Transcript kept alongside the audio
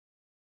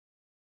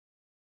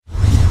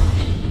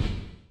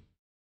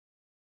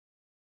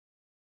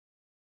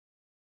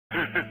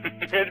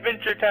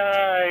Adventure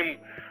time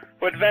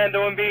with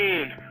Vandal and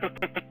Bean.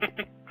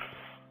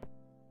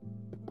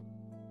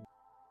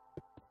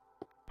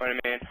 What do you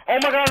mean? Oh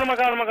my god, oh my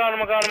god, oh my god, oh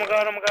my god, oh my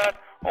god, oh my god.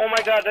 Oh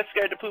my god, that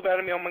scared the poop out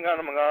of me. Oh my god,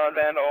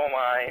 Vandal, oh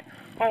my.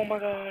 Oh my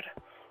god.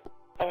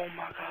 Oh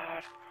my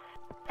god.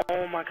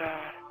 Oh my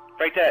god.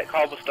 Break that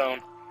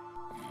cobblestone.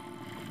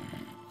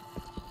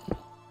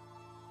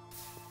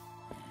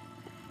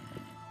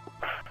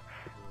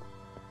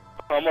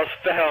 Almost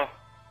fell.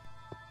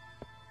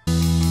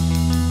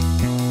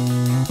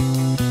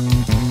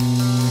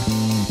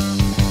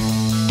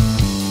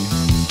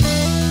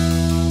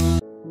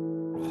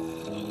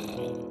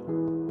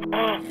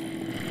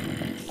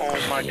 Oh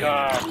my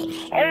god.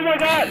 Oh my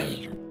god!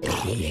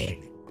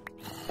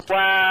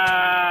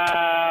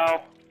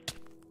 Wow.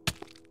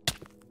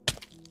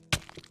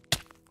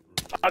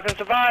 I can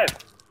survive.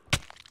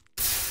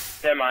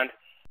 Never mind.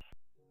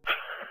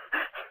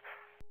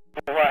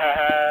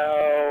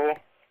 Wow.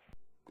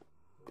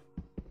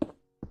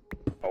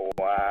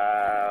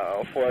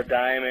 Wow. 4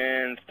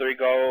 diamonds, 3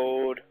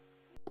 gold.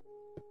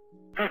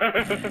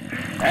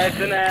 That's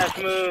an ass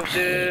move,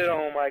 dude.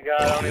 Oh my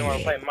god, I don't even want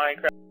to play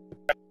Minecraft.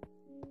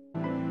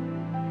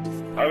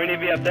 Oh, we need to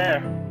be up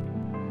there.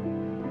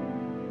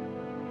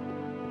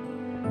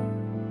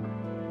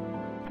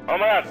 Oh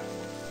my god.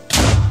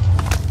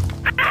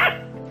 Ah!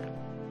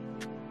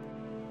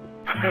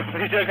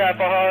 He took half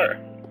a heart.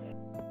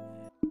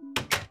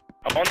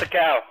 I want the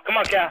cow. Come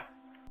on, cow.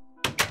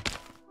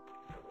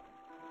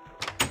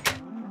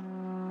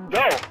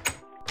 No!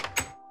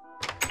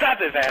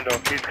 Stop it, Vandal.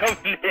 He's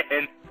coming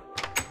in.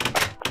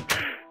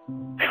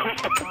 Come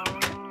on.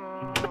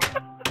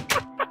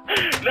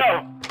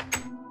 No!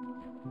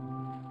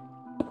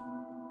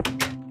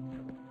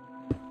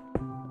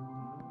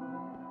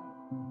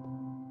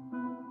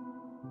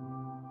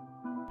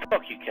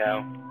 Fuck you, cow.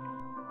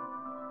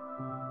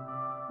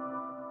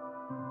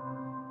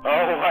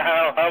 Oh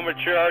wow, how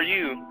mature are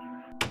you?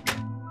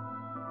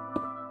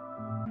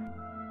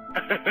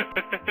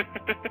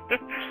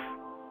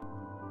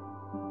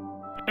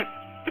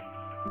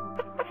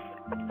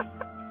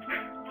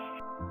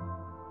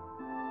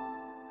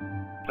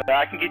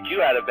 I can get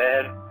you out of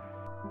bed.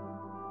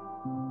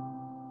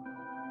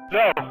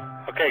 No!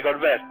 Okay, go to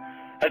bed.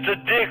 That's a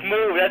dick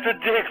move, that's a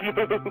dick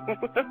move!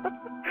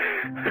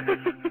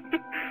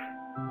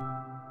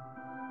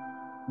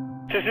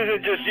 This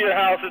isn't just your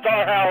house, it's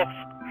our house!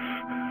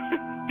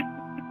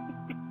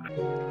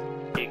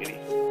 Giggity.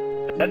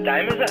 Is that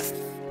diamond? Is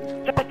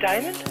that a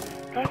diamond?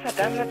 No, it's not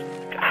diamond, that's...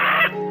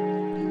 Ah!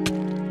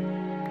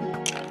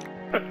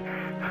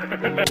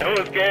 That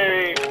was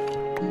scary!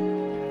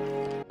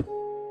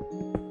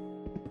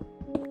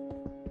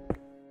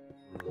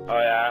 Oh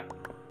yeah.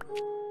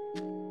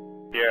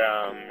 Here,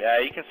 yeah,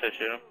 you can still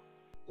shoot him.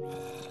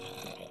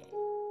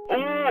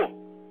 Ooh!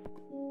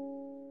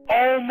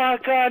 Oh my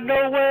god,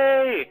 no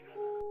way!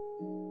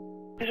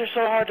 These are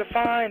so hard to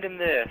find in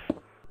this.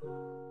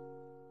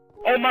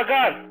 Oh my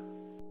god!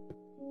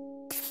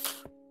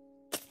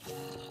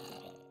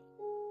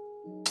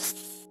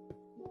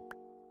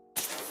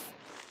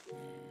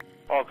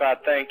 Oh god,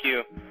 thank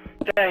you.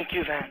 Thank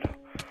you, Vandal.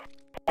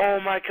 Oh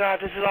my god,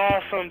 this is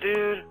awesome,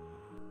 dude.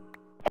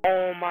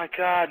 Oh my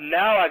god,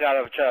 now I got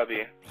a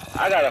chubby.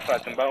 I got a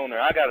fucking boner.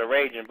 I got a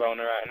raging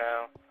boner right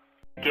now.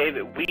 Gave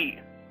it wheat.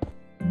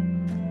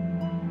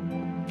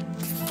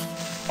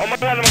 Oh my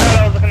god, I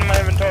was looking in my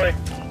inventory.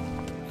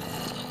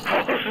 I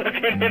was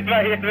looking in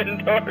my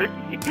inventory.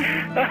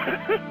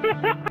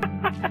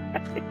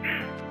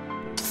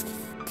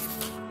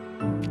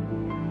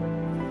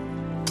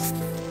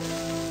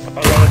 I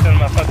was looking in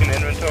my fucking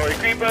inventory.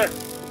 Creeper!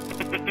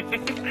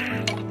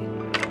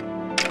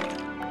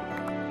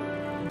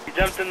 He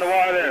jumped in the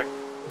water.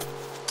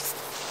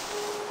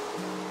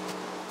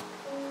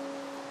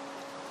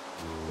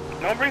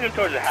 Don't bring him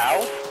towards the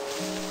house.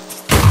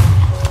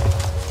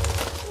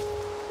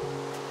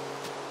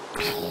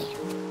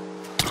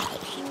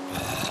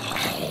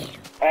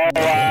 Oh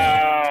wow.